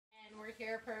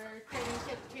here for Training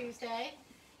Tip Tuesday.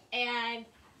 And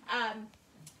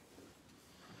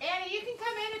Annie, you can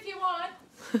come in if you want.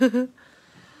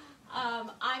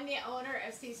 I'm the owner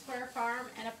of C Square Farm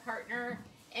and a partner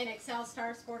in Excel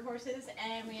Star Sport Horses,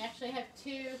 and we actually have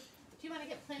two. Do you want to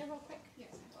get planted real quick? Yes,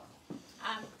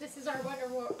 I will. This is our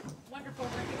wonderful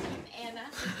working team, Anna,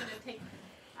 who's going to take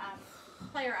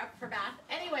Player up for Bath.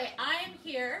 Anyway, I am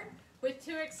here with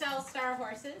two Excel Star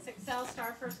horses, Excel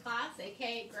Star First Class,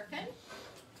 aka Griffin,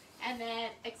 and then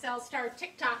Excel Star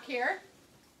TikTok here.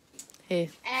 Hey.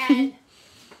 And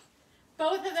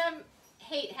both of them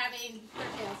hate having their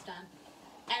tails done.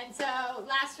 And so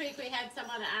last week we had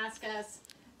someone ask us,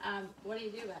 what do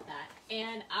you do about that?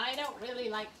 And I don't really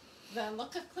like the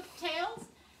look of clipped tails,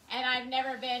 and I've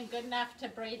never been good enough to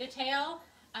braid a tail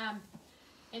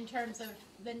in terms of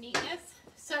the neatness.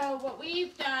 So what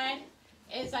we've done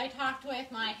is I talked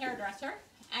with my hairdresser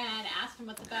and asked him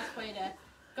what the best way to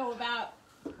go about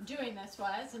doing this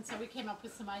was, and so we came up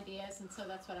with some ideas, and so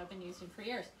that's what I've been using for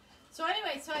years. So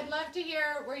anyway, so I'd love to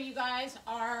hear where you guys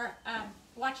are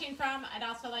watching from. I'd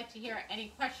also like to hear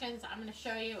any questions. I'm going to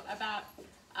show you about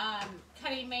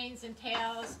cutting manes and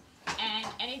tails, and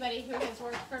anybody who has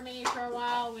worked for me for a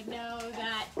while would know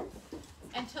that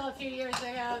until a few years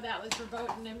ago that was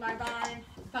verboten in my barn,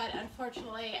 but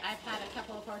unfortunately I've had a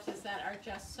couple of horses that are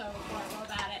just so horrible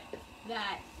about it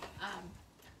that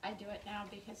I do it now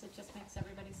because it just makes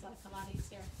everybody's life a lot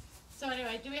easier. So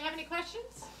anyway, do we have any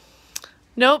questions?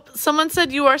 Nope. Someone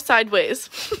said you are sideways.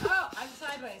 Oh, I'm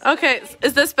sideways. Okay.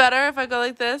 Is this better if I go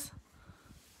like this?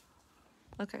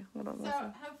 Okay. Hold on.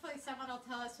 So hopefully someone will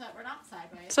tell us that we're not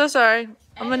sideways. So sorry.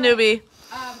 I'm a newbie.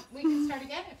 We can start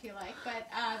again if you like. But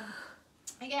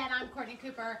again, I'm Courtney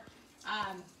Cooper,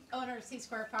 owner of C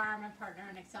Square Farm and partner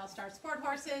in Excel Star Sport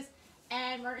Horses.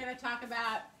 And we're going to talk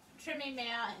about trimming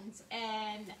manes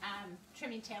and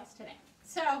trimming tails today.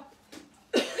 So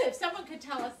if someone could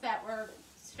tell us that we're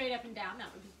straight up and down, that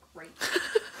would be great.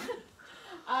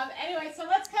 Anyway, so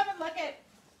let's come and look at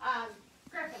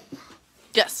Griffin.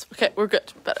 Yes. Okay. We're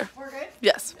good. Better. We're good?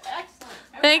 Yes. Excellent.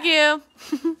 Okay. Thank you.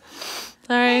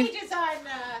 Sorry. Paige is on,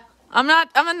 I'm not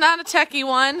a techie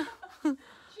one.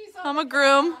 she's on I'm a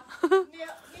groom. Neil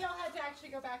had to actually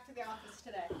go back to the office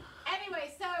today.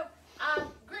 Anyway, so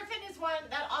Griffin is one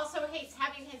that also hates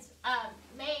having his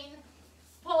mane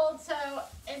pulled, so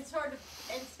instead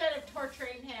of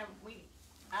torturing him, we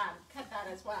cut that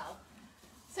as well.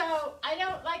 So I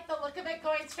don't like the look of it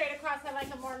going straight across. I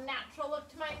like a more natural look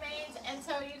to my manes, and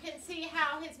so you can see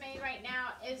how his mane right now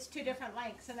is two different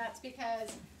lengths, and that's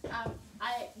because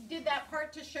I did that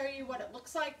part to show you what it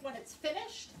looks like when it's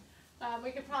finished.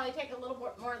 We could probably take a little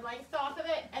more length off of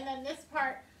it, and then this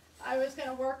part I was going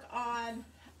to work on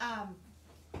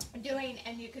doing,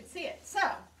 and you could see it. So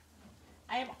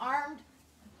I am armed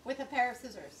with a pair of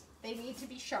scissors. They need to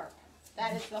be sharp.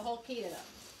 That is the whole key to them.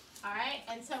 All right,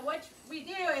 and so what we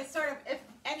do is sort of, if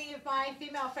any of my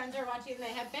female friends are watching,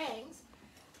 they have bangs.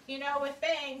 You know, with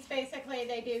bangs, basically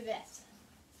they do this.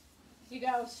 You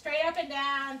go straight up and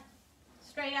down,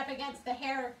 straight up against the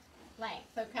hair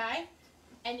length, okay?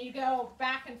 And you go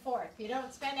back and forth. You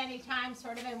don't spend any time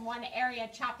sort of in one area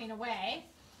chopping away,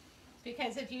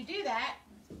 because if you do that,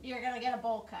 you're going to get a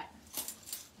bowl cut.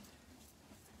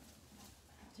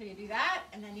 So you do that,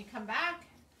 and then you come back.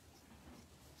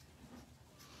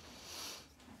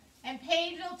 And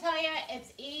Paige will tell you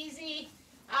it's easy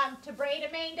to braid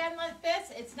a mane done like this.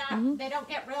 It's not, they don't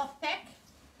get real thick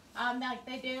like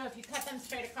they do if you cut them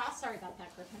straight across. Sorry about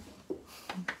that, Griffin.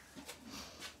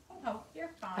 Oh, you're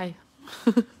fine. Hi.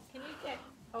 Can you get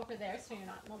over there so you're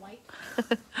not in the light?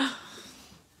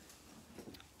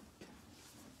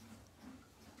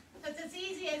 So it's as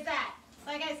easy as that.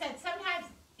 Like I said, sometimes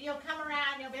you'll come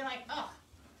around and you'll be like, oh,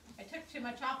 I took too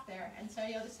much off there. And so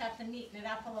you'll just have to neaten it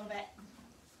up a little bit.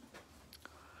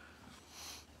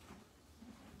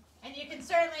 And you can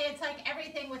certainly, it's like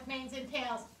everything with manes and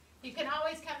tails, you can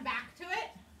always come back to it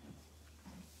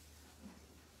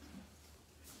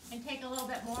and take a little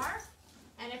bit more.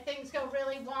 And if things go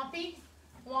really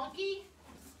wonky,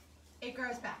 it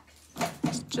grows back.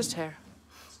 It's just hair.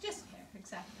 It's just hair,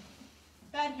 exactly.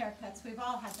 Bad haircuts, we've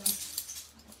all had them.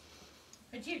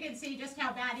 But you can see just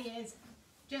how bad he is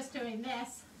just doing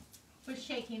this with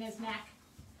shaking his neck.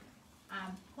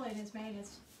 Pulling his mane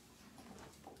is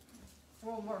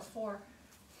World War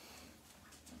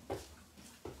IV.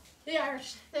 The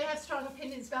Irish, they have strong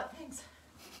opinions about things.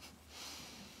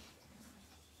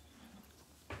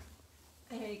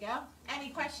 There you go. Any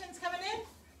questions coming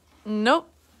in? Nope.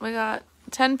 We got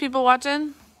 10 people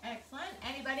watching. Excellent.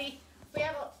 Anybody? We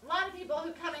have a lot of people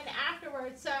who come in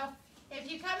afterwards, so If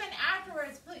you come in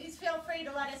afterwards, please feel free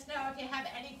to let us know if you have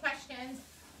any questions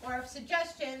or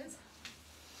suggestions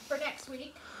for next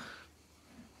week.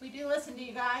 We do listen to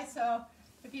you guys, so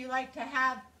if you like to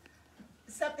have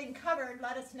something covered,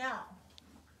 let us know.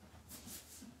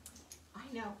 I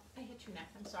know, I hit your neck,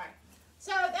 I'm sorry.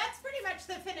 So that's pretty much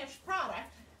the finished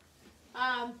product.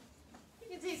 You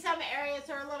can see some areas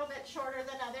are a little bit shorter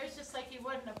than others, just like you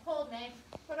would in a pulled mane.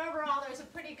 But overall, there's a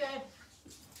pretty good,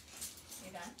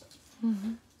 you done?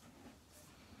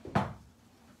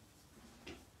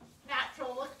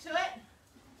 Natural look to it.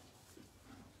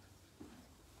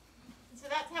 And so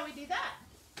that's how we do that.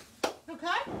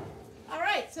 Okay? All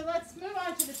right, so let's move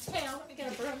on to the tail. Let me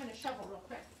get a broom and a shovel real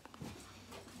quick.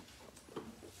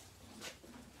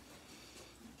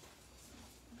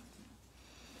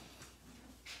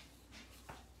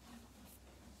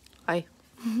 Hi.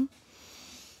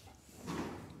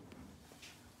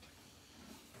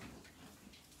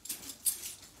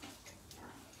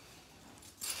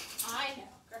 I know,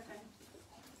 Griffin.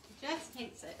 He just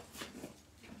hates it.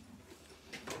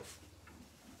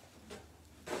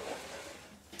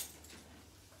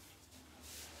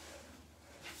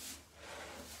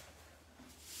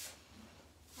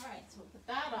 All right, so we'll put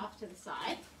that off to the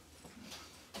side.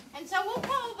 And so we'll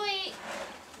probably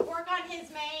work on his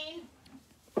mane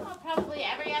probably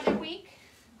every other week.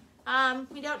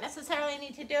 We don't necessarily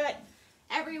need to do it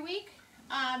every week,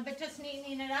 but just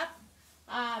neatening it up,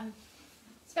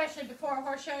 especially before a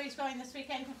horse show. He's going this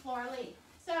weekend to Fleur-Lee.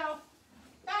 So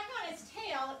back on his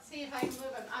tail, let's see if I can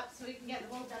move him up so we can get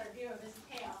a little better view of his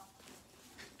tail.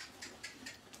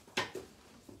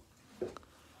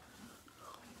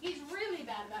 He's really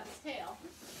bad about his tail.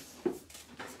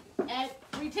 And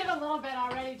we did a little bit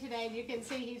already today. You can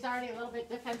see he's already a little bit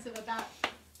defensive about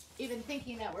even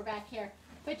thinking that we're back here.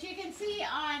 But you can see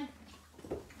on,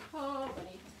 oh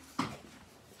buddy,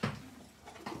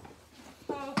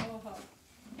 ho.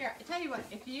 Here, I tell you what,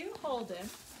 if you hold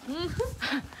him,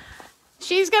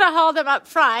 she's gonna hold him up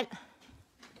front.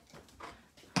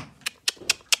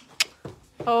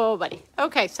 Oh buddy,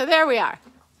 okay, so there we are.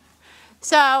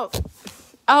 So,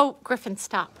 oh, Griffin,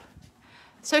 stop.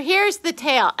 So here's the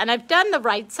tail, and I've done the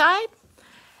right side,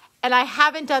 and I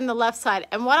haven't done the left side.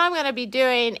 And what I'm going to be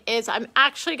doing is I'm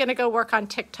actually going to go work on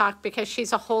TikTok because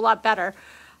she's a whole lot better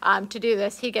to do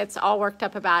this. He gets all worked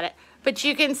up about it. But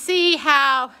you can see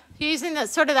how using the,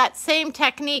 sort of that same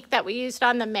technique that we used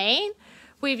on the mane,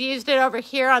 we've used it over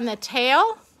here on the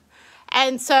tail.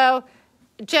 And so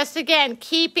just again,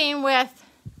 keeping with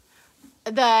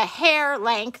the hair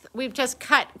length, we've just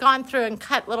gone through and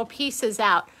cut little pieces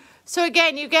out. So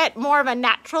again, you get more of a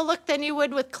natural look than you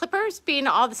would with clippers being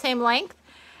all the same length.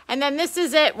 And then this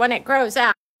is it when it grows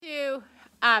out. To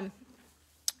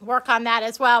work on that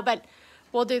as well, but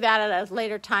we'll do that at a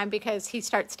later time because he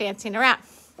starts dancing around.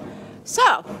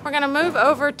 So we're gonna move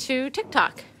over to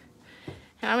TikTok.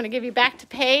 And I'm gonna give you back to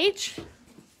Paige.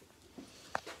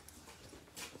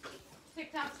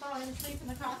 TikTok's falling asleep in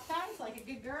the crossbones like a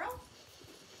good girl.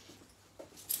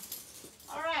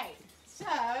 All right, so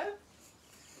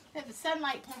we have the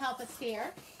sunlight to help us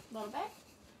here a little bit.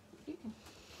 You can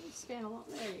stand a little,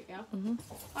 there you go.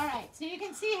 All right, so you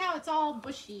can see how it's all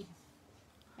bushy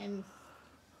and,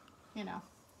 you know,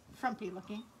 frumpy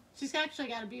looking. She's actually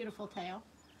got a beautiful tail.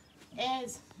 And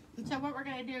so what we're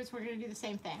gonna do is we're gonna do the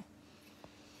same thing.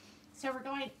 So we're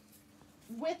going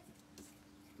with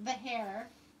the hair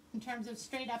in terms of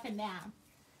straight up and down.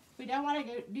 We don't want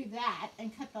to do that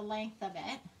and cut the length of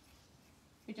it.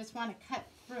 We just want to cut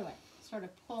through it, sort of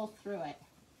pull through it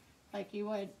like you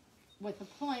would with a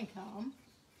pulling comb.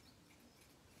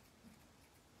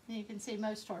 And you can see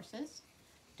most horses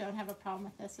don't have a problem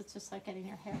with this. It's just like getting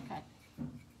your hair cut.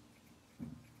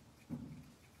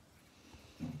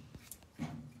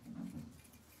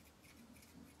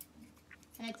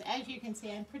 And it's, as you can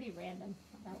see, I'm pretty random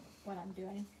about what I'm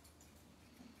doing.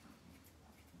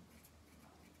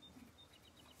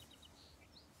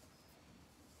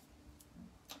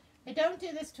 I don't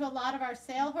do this to a lot of our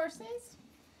sale horses.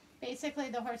 Basically,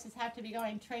 the horses have to be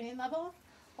going training level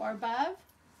or above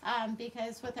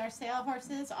because with our sale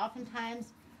horses, oftentimes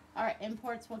our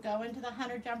imports will go into the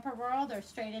hunter jumper world or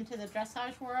straight into the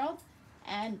dressage world.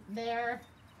 And they're,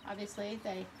 obviously,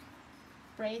 they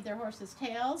braid their horses'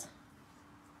 tails.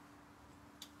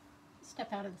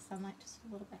 Step out of the sunlight just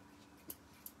a little bit.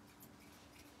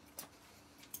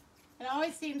 It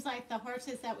always seems like the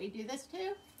horses that we do this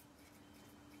to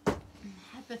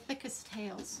have the thickest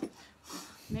tails.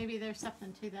 Maybe there's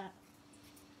something to that.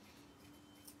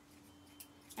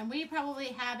 And we probably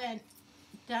haven't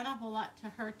done a whole lot to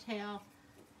her tail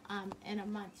in a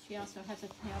month. She also has a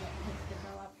tail that tends to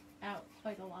grow out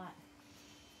quite a lot.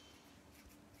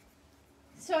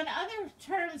 So in other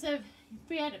terms of,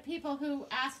 we had people who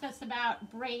asked us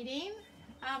about braiding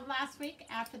last week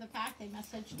after the fact. They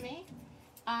messaged me.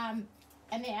 And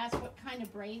they asked what kind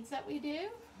of braids that we do.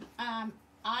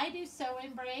 I do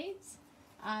sew-in braids.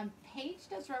 Paige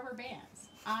does rubber bands.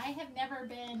 I have never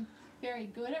been very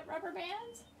good at rubber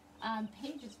bands.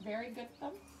 Paige is very good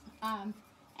at them.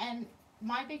 And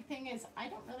my big thing is I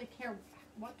don't really care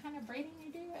what kind of braiding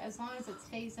you do as long as it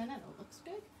stays in it, it looks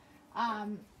good.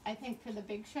 I think for the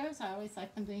big shows, I always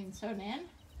like them being sewn in.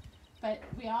 But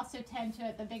we also tend to,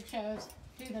 at the big shows,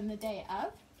 do them the day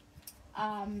of.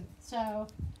 So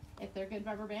if they're good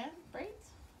rubber band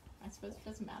braids, I suppose it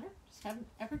doesn't matter. Just haven't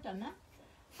ever done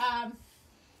that.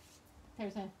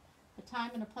 There's a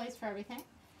time and a place for everything.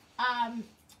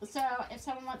 So if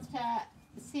someone wants to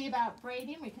see about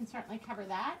braiding, we can certainly cover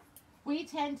that. We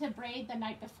tend to braid the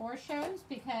night before shows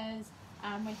because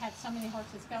we have so many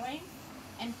horses going.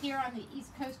 And here on the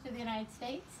East Coast of the United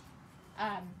States,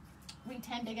 we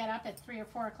tend to get up at 3 or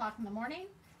 4 o'clock in the morning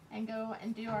and go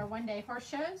and do our one-day horse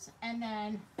shows, and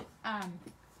then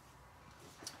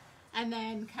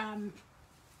come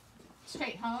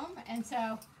straight home. And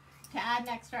so to add an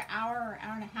extra hour or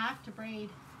hour and a half to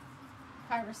braid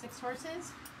 5 or 6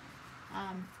 horses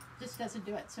just doesn't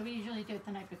do it. So we usually do it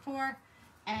the night before,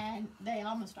 and they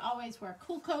almost always wear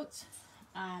cool coats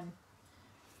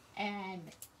and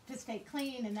to stay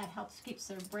clean, and that helps keeps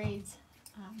their braids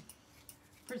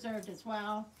preserved as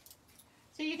well.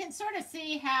 So you can sort of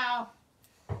see how,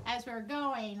 as we're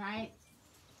going, right,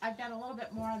 I've done a little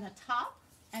bit more on the top,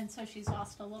 and so she's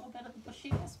lost a little bit of the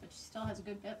bushiness, but she still has a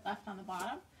good bit left on the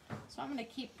bottom. So I'm going to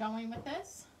keep going with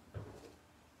this.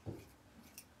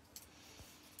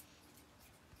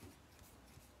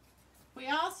 We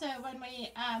also, when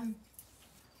we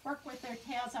work with their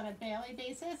tails on a daily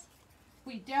basis,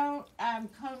 we don't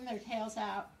comb their tails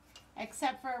out,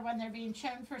 except for when they're being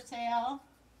shown for sale,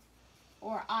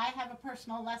 or I have a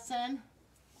personal lesson,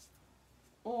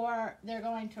 or they're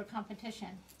going to a competition.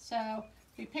 So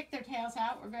we pick their tails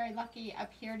out. We're very lucky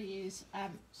up here to use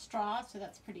straw, so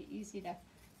that's pretty easy to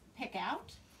pick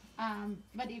out.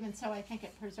 But even so, I think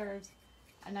it preserves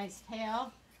a nice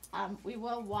tail. We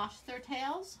will wash their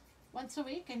tails once a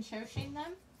week and show sheen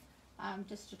them,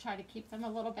 just to try to keep them a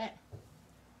little bit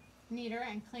neater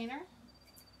and cleaner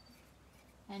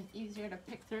and easier to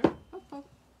pick through. Oh, oh.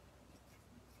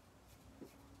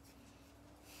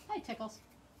 Hi, Tickles.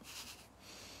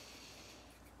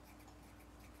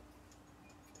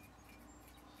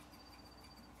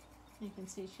 You can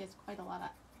see she has quite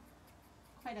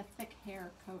a thick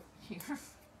hair coat here.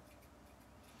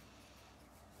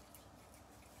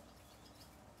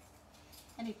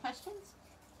 Any questions?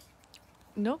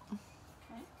 Nope.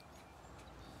 Okay.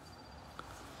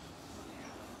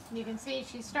 You can see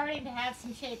she's starting to have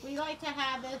some shape. We like to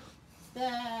have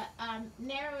the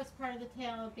narrowest part of the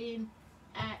tail being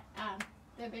at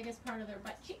the biggest part of their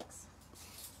butt cheeks.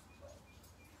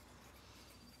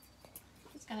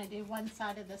 Just going to do one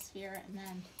side of the sphere and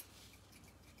then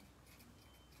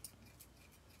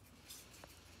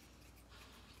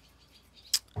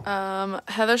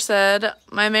Heather said,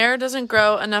 my mare doesn't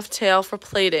grow enough tail for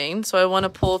plating, so I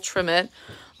want to trim it.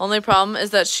 Only problem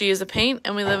is that she is a paint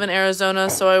and we live in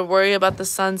Arizona, so I worry about the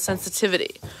sun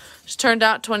sensitivity. She turned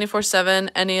out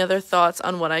 24/7. Any other thoughts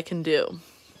on what I can do?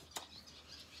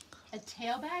 a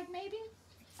tail bag maybe.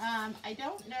 I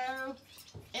don't know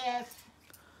if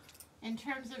in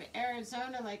terms of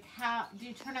Arizona, like how do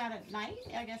you turn out at night?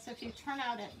 I guess if you turn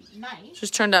out at night.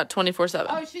 She's turned out 24/7.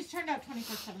 Oh, she's turned out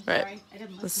 24/7. Right. Sorry, I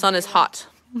didn't listen. The sun is hot.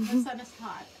 The sun is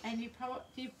hot, and you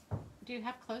probably do you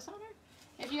have clothes on her?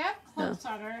 If you have clothes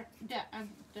on her,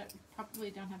 probably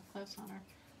don't have clothes on her.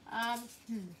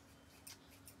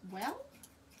 Well,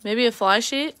 maybe a fly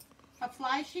sheet. A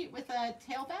fly sheet with a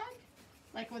tail bag,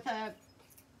 like with a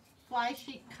fly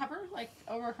sheet cover, like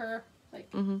over her,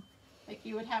 like like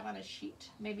you would have on a sheet.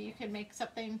 Maybe you could make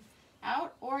something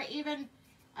out, or even,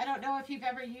 I don't know if you've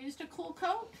ever used a cool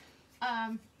coat.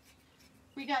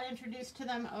 We got introduced to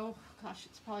them, oh gosh,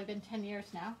 it's probably been 10 years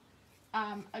now,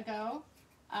 ago.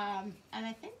 And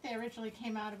I think they originally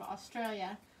came out of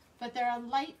Australia, but they're a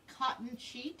light cotton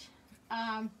sheet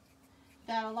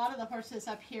that a lot of the horses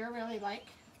up here really like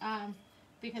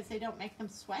because they don't make them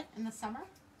sweat in the summer,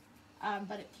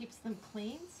 but it keeps them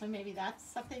clean. So maybe that's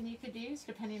something you could use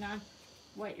depending on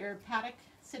what your paddock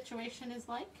situation is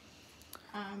like.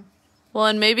 Well,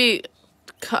 and maybe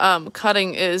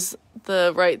cutting is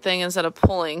the right thing instead of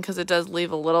pulling, because it does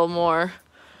leave a little more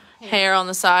hair on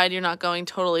the side. You're not going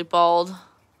totally bald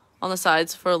on the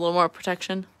sides for a little more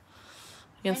protection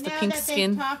against the pink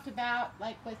skin. They talked about,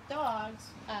 like with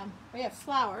dogs, we have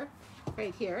Flower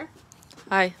right here.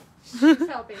 Hi. She's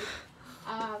so big.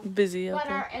 Busy out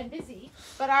there. Busy.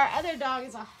 But our other dog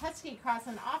is a husky cross,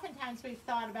 and oftentimes we've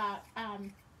thought about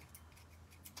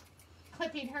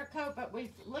clipping her coat, but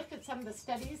we've looked at some of the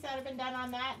studies that have been done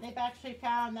on that, and they've actually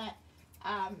found that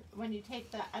when you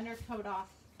take the undercoat off,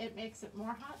 it makes it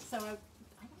more hot. So I don't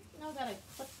know that I'd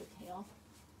clip the tail.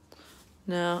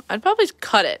 No, I'd probably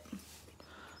cut it.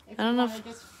 If I don't you know want if...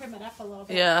 to just trim it up a little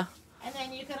bit. Yeah. And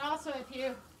then you could also, if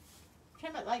you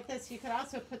trim it like this, you could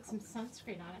also put some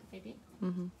sunscreen on it, maybe.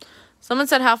 Mm-hmm. Someone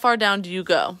said, how far down do you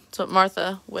go? That's what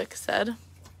Martha Wick said.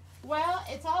 Well,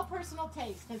 it's all personal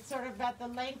taste. It's sort of about the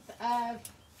length of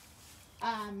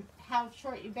how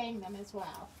short you bang them as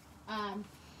well. Hold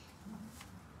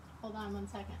on one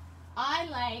second. I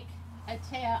like a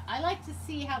tail. I like to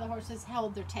see how the horses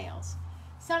hold their tails.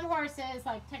 Some horses,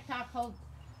 like TikTok,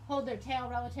 hold their tail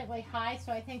relatively high.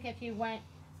 So I think if you went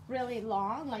really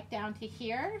long, like down to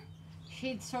here,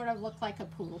 she'd sort of look like a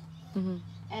pool. Mm-hmm.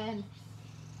 And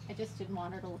I just didn't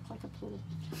want her to look like a pool.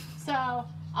 So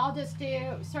I'll just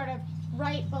do sort of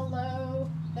right below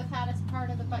the fattest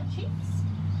part of the butt cheeks.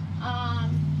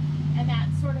 And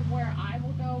that's sort of where I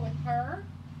will go with her.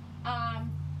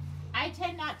 I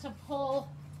tend not to pull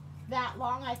that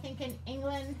long. I think in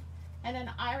England and in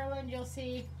Ireland, you'll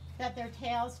see that their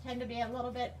tails tend to be a little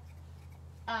bit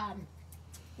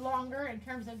longer in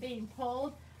terms of being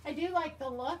pulled. I do like the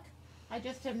look. I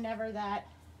just am never that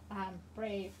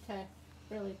brave to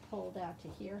really pull down to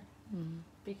here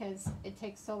because it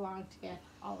takes so long to get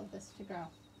all of this to grow.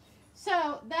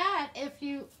 So that, if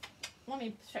you, let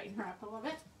me straighten her up a little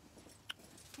bit.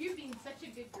 You're being such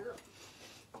a good girl.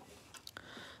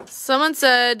 Someone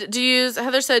said,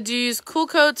 Heather said, do you use cool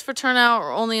coats for turnout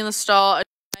or only in the stall?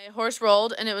 My horse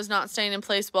rolled and it was not staying in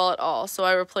place well at all, so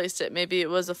I replaced it. Maybe it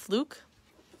was a fluke?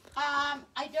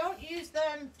 I don't use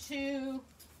them to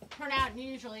turn out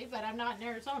usually, but I'm not in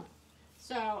Arizona.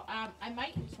 So I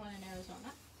might use one in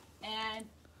Arizona. And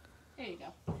there you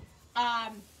go.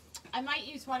 I might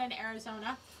use one in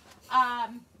Arizona.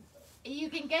 You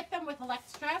can get them with elect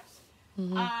straps,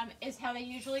 is how they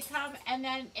usually come. And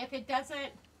then if it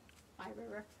doesn't,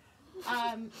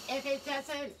 if it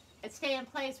doesn't stay in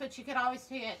place, what you could always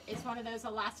do is one of those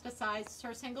elasticized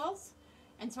surcingles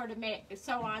and sort of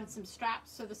sew on some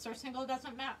straps so the surcingle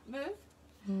doesn't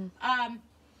move.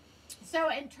 So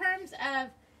in terms of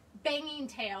banging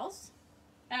tails,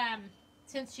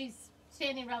 since she's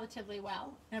standing relatively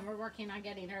well and we're working on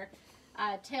getting her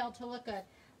tail to look good,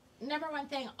 number one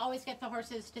thing, always get the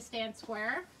horses to stand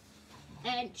square.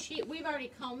 And we've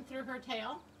already combed through her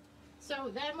tail.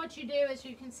 So then what you do is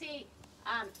you can see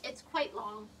it's quite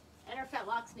long and her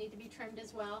fetlocks need to be trimmed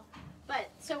as well. But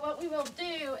so what we will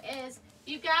do is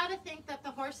you got to think that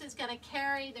the horse is going to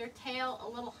carry their tail a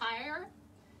little higher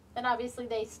than obviously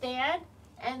they stand.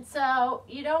 And so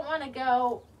you don't want to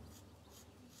go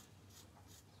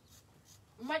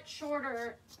much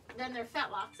shorter than their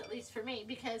fetlocks, at least for me,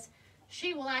 because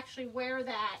she will actually wear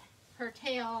her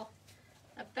tail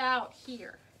about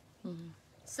here.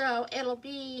 So it'll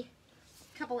be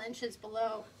a couple inches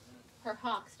below her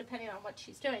hocks, depending on what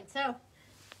she's doing. So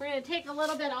we're going to take a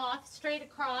little bit off, straight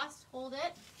across, hold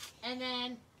it, and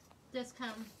then just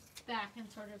come back and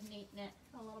sort of neaten it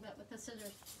a little bit with the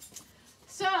scissors.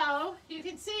 So you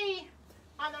can see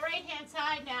on the right hand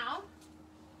side now,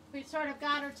 we've sort of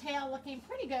got her tail looking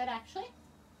pretty good actually.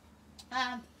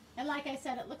 And like I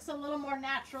said, it looks a little more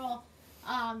natural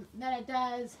than it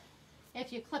does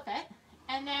if you clip it.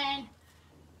 And then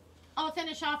I'll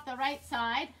finish off the right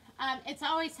side. It's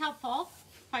always helpful,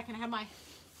 if I can have my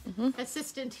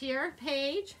assistant here,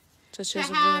 Paige, to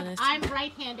have, I'm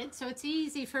right-handed, so it's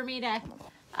easy for me to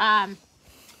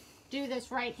do this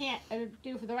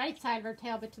do for the right side of her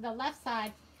tail, but to the left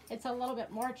side, it's a little bit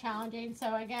more challenging.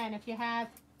 So again, if you have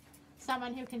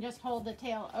someone who can just hold the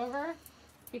tail over,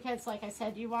 because like I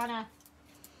said, you want to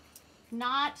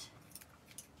not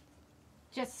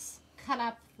just cut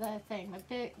up the thing.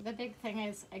 The big thing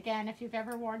is, again, if you've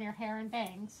ever worn your hair in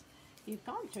bangs, you've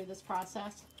gone through this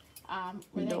process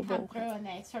where they come through and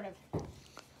they sort of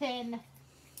thin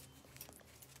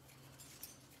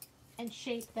and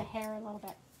shape the hair a little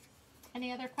bit.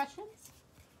 Any other questions?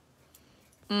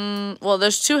 Well,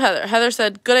 there's two Heather. Heather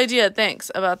said, good idea,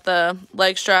 thanks, about the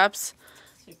leg straps.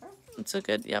 Super. It's a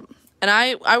good, yep. And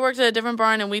I worked at a different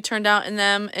barn, and we turned out in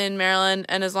them in Maryland,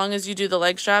 and as long as you do the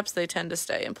leg straps, they tend to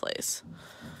stay in place.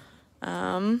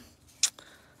 Some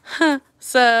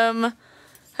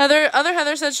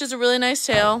Heather said she has a really nice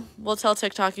tail. We'll tell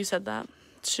TikTok you said that.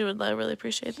 She would really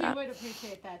appreciate that. She would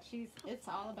appreciate that. It's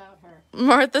all about her.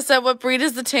 Martha said, what breed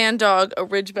is the tan dog? A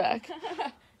Ridgeback.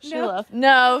 She left.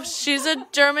 No, she's a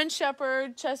German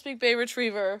Shepherd, Chesapeake Bay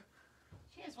Retriever.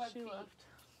 She has one She feet. left.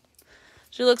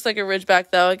 She looks like a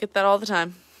Ridgeback, though. I get that all the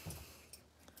time.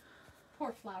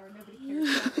 Poor Flower. Nobody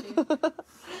cares about you.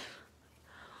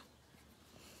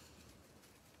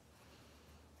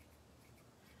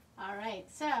 All right,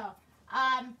 so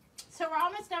we're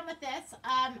almost done with this.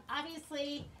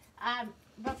 Obviously,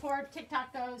 before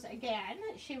TikTok goes again,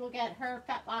 she will get her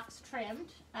fat locks trimmed.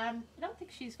 I don't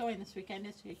think she's going this weekend,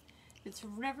 is she? It's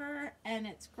River, and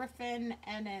it's Griffin,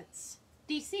 and it's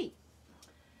DC.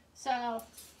 So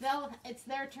it's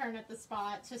their turn at the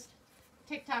spa. It's just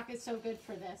TikTok is so good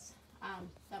for this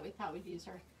that we thought we'd use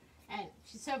her. And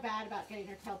she's so bad about getting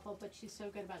her tail pulled, but she's so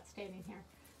good about standing here.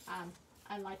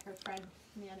 Unlike her friend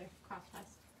in the other cross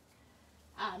ties.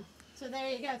 So there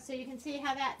you go. So you can see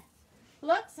how that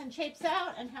looks and shapes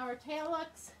out and how her tail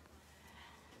looks.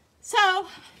 So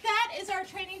that is our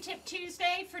Training Tip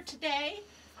Tuesday for today.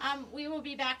 We will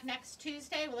be back next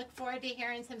Tuesday. We look forward to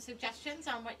hearing some suggestions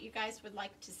on what you guys would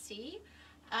like to see.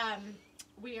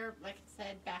 We are, like I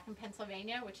said, back in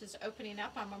Pennsylvania, which is opening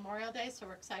up on Memorial Day, so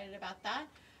we're excited about that.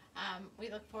 We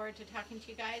look forward to talking to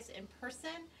you guys in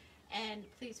person. And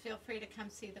please feel free to come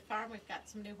see the farm. We've got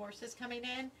some new horses coming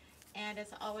in. And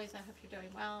as always, I hope you're doing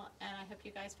well. And I hope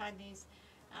you guys find these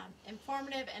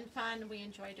informative and fun. We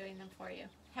enjoy doing them for you.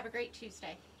 Have a great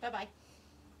Tuesday. Bye-bye.